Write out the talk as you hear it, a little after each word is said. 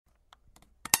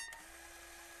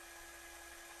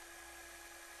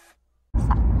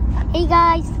Hey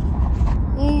guys,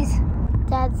 his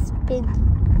dad's been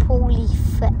poorly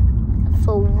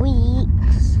for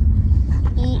weeks,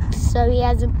 so he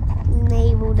hasn't been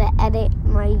able to edit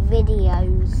my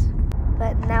videos.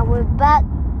 But now we're back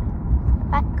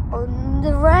on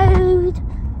the road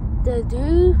to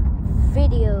do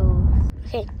videos.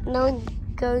 Okay, now I'm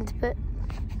going to put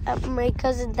up my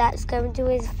cousin that's going to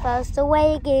his first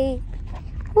away game.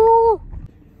 Woo!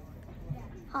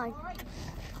 Hi.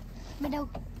 Middle.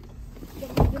 Get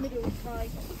into the middle, right.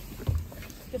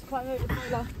 Just climb over the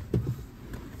pillar.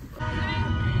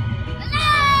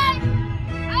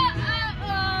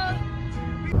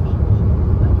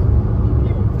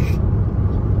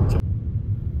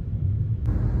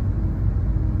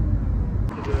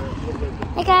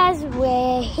 Hey guys,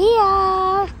 we're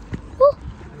here. Woo.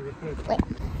 Wait.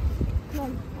 Come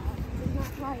on. Isn't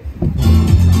that right?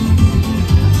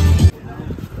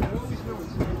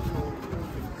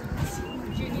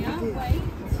 Junior, wait.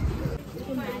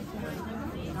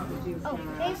 Oh,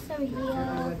 there's some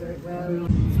here.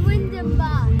 Swindon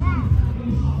bar.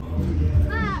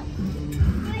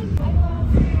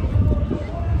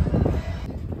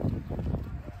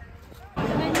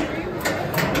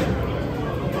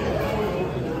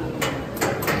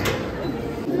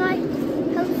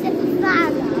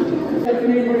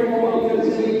 Everybody welcome to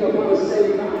the League of our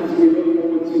sailing matches we look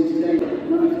forward to today.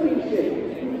 Nice ship.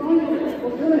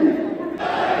 What's going on?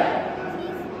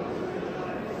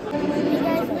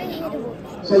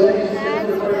 So ladies and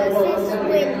gentlemen, very welcome to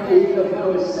the League of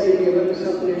our sailing of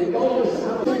something in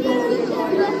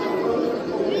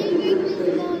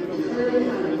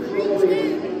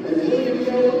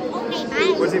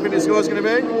What do you think the score's going to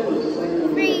be?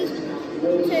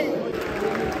 3-2.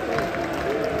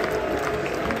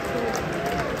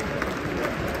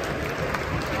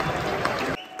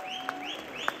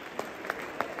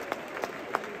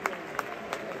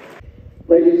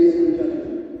 Ladies and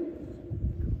gentlemen,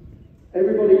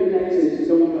 everybody connected to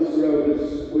Doncaster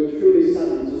Rovers were truly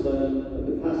saddened to learn of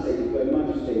the passing of Her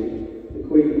Majesty, the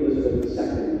Queen Elizabeth II,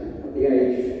 at the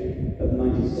age of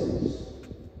 96.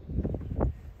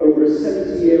 Over a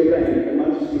 70-year reign, Her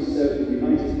Majesty served the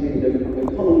United Kingdom and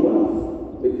the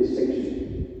Commonwealth with distinction.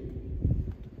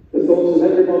 The thoughts of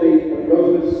everybody at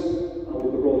Rovers and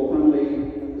with the royal family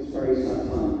at this very sad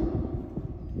time.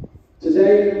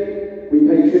 Today, we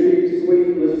pay tribute to Queen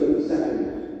Elizabeth II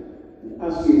and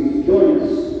ask you to join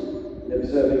us in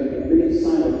observing a minute's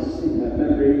silence in her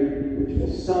memory, which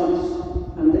will start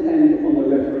and end on the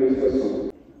referee's whistle.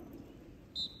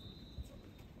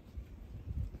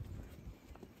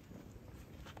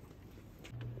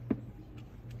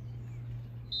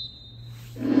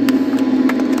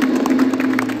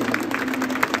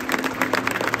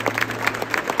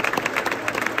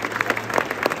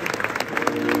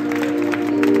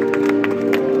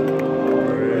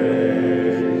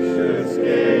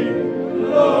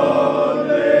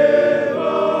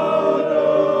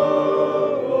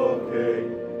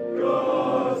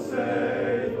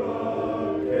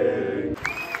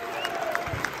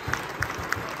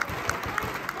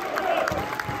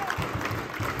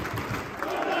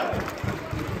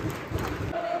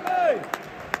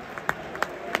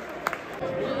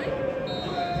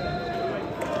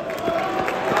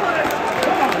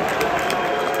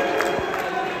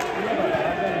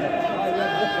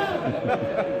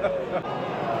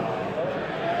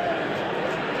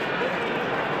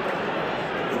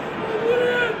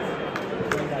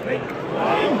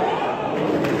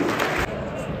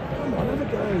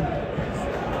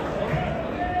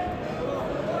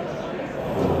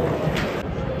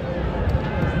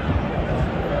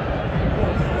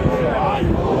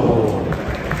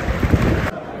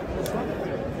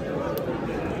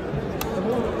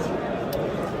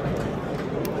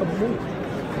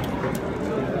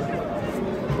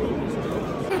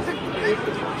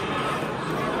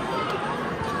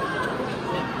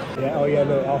 Yeah, oh yeah,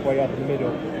 look, halfway up in the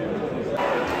middle.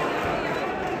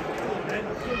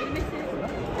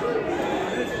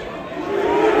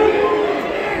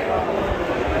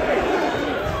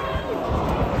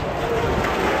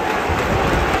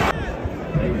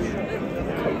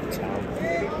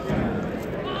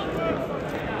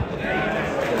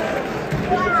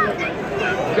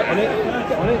 Get on it,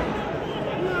 get on it.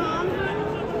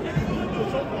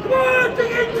 Come on,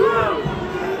 dig into him!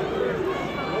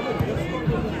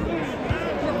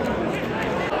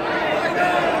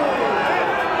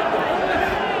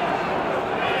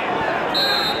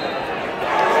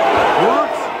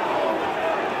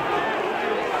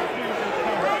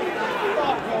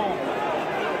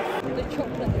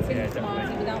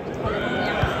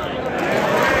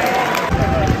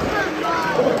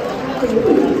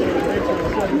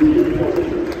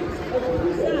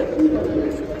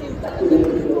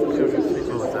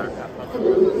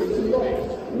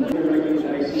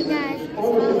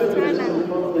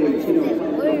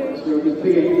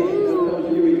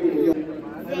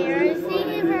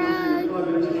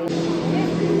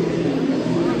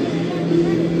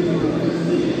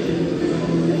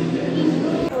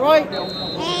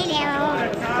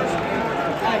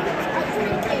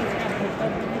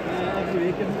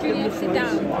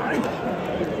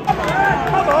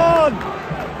 Come on!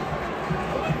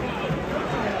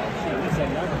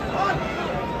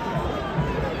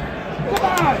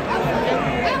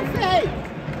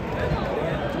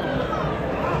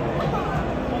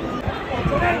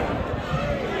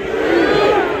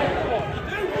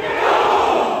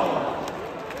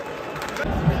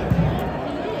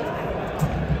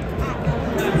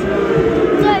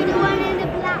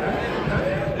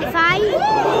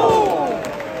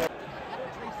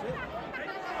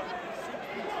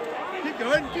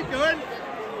 Keep going.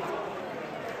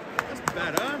 That's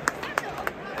better.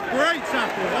 Great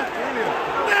tackle, that's brilliant.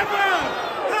 Never!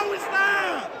 How is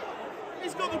that?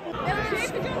 He's got the ball.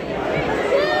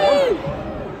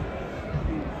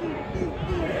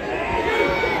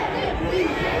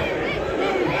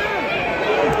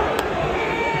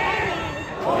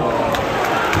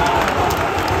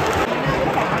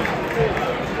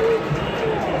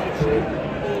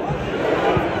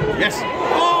 Yes.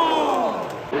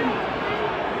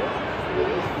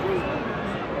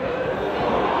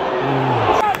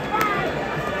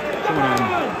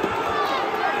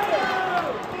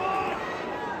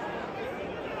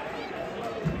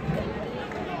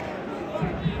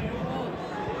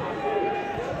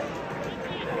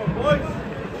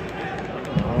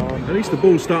 At least the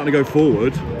ball's starting to go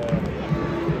forward.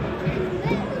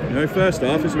 You know, first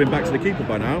half, this has been back to the keeper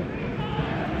by now.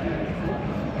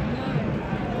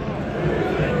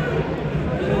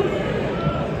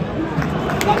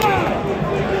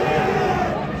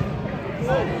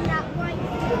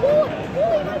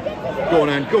 Go on,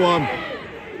 Anne, go on.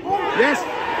 Yes!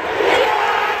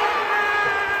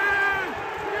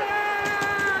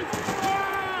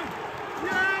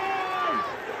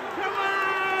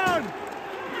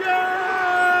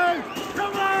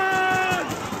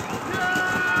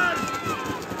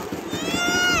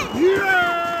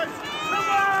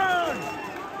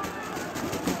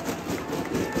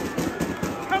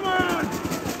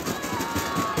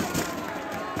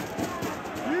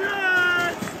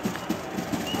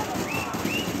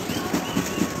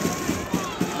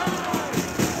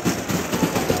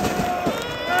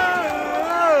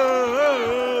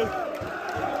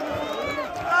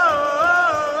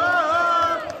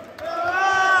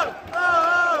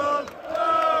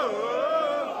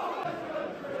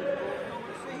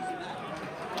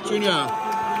 Junior,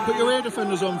 put your ear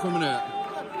defenders on for a minute.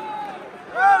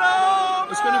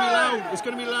 It's going to be loud. It's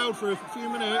going to be loud for a few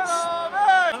minutes.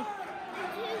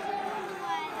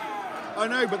 I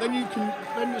know, but then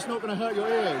then it's not going to hurt your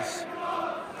ears.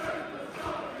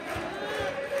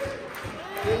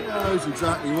 He knows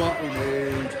exactly what we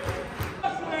need.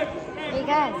 Hey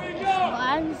guys, it's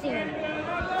one zero.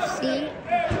 See?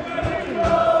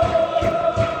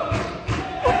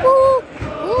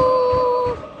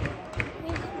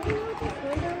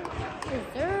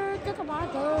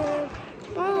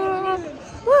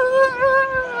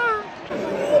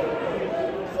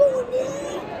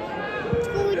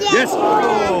 Yes!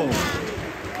 Oh.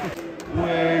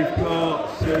 We've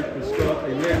got Super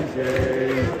Scotty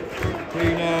Lindsay. He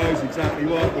knows exactly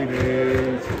what we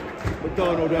need.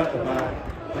 McDonald at the back.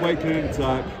 Wakeling in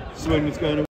attack. Swindon's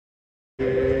going to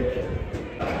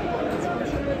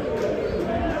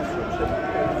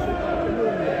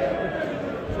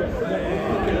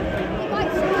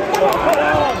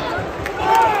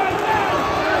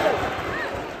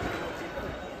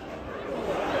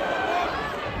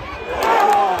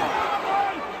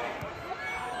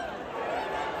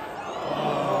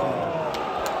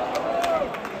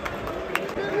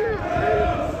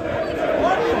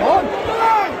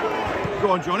Go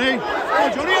on, Johnny. Go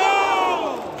on, Johnny. Oh!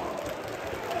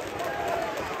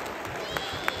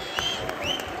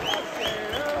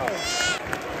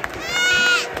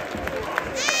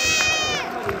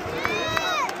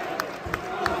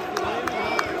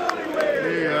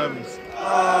 Williams.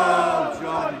 Oh,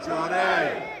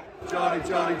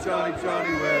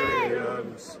 Johnny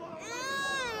Williams.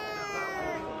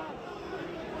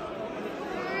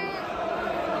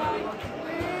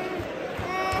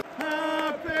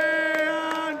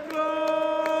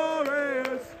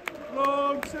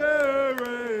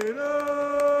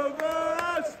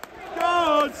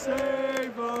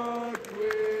 Save our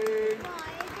Queen.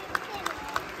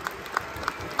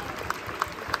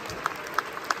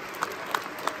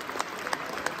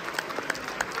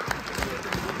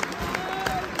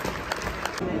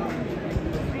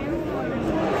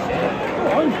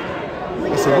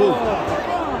 It's a ball.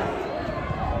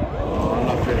 Oh,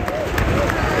 lucky.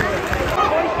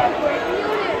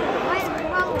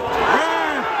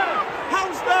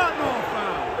 How's that not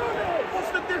foul?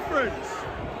 What's the difference?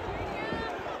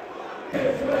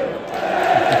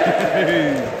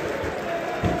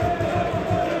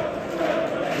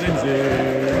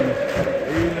 amazing.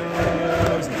 He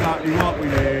knows exactly what we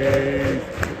need.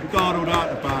 Donald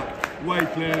at the back,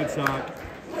 Wakeling attack.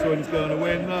 Swindon's going to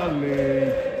win the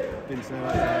league. Didn't say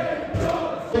that.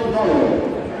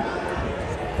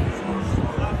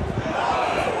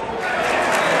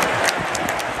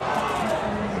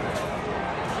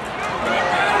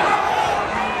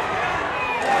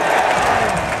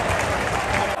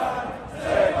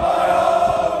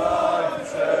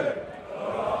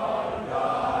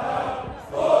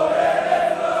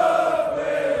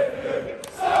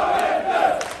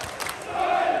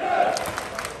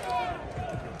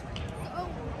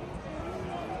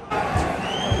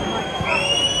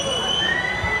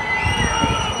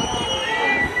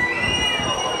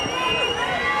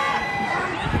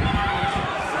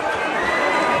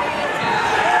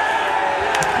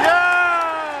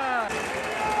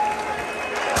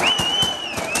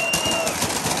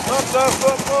 That's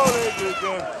football, is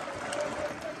it?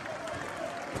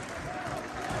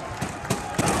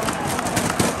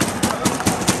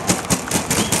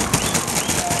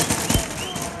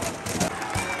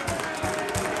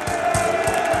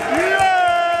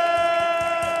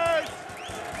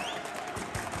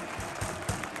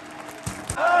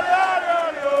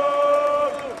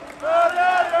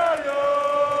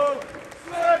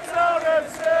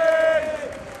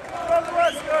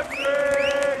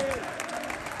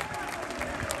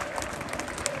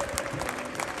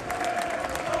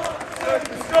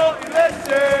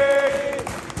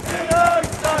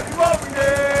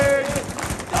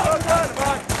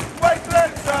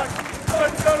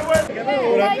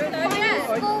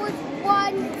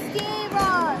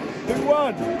 Who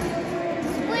won?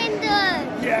 Swindon!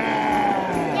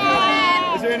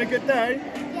 Yeah! Is it in a good day?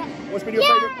 Yeah. What's been your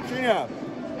favourite, Junior?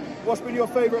 What's been your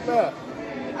favourite bit?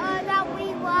 That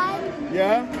we won.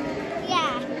 Yeah?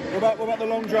 Yeah. What about the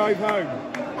long drive home?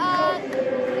 Not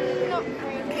really.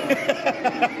 It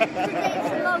takes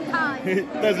a long time.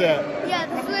 Does it? Yeah,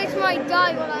 the switch might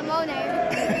die when I'm on it.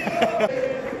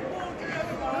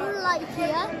 Like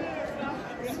here.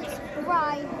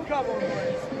 Subscribe. Come on,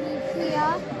 boys.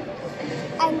 Here.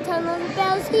 And turn on the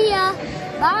bells here.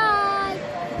 Bye.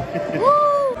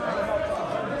 Woo!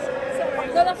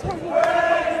 No, that's wrong.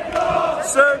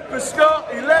 Super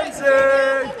Scotty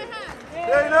Lindsay!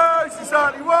 He knows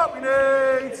exactly what we need!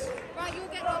 Right, you'll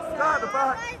get off. Down the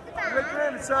back.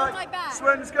 Wakeling attack. my back.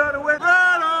 Swindon's going to win.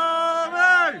 Run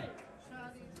Army!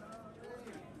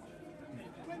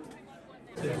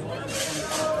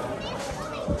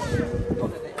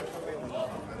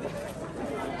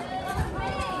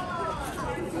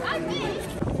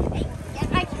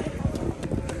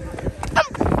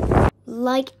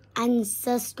 Like and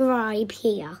subscribe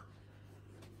here.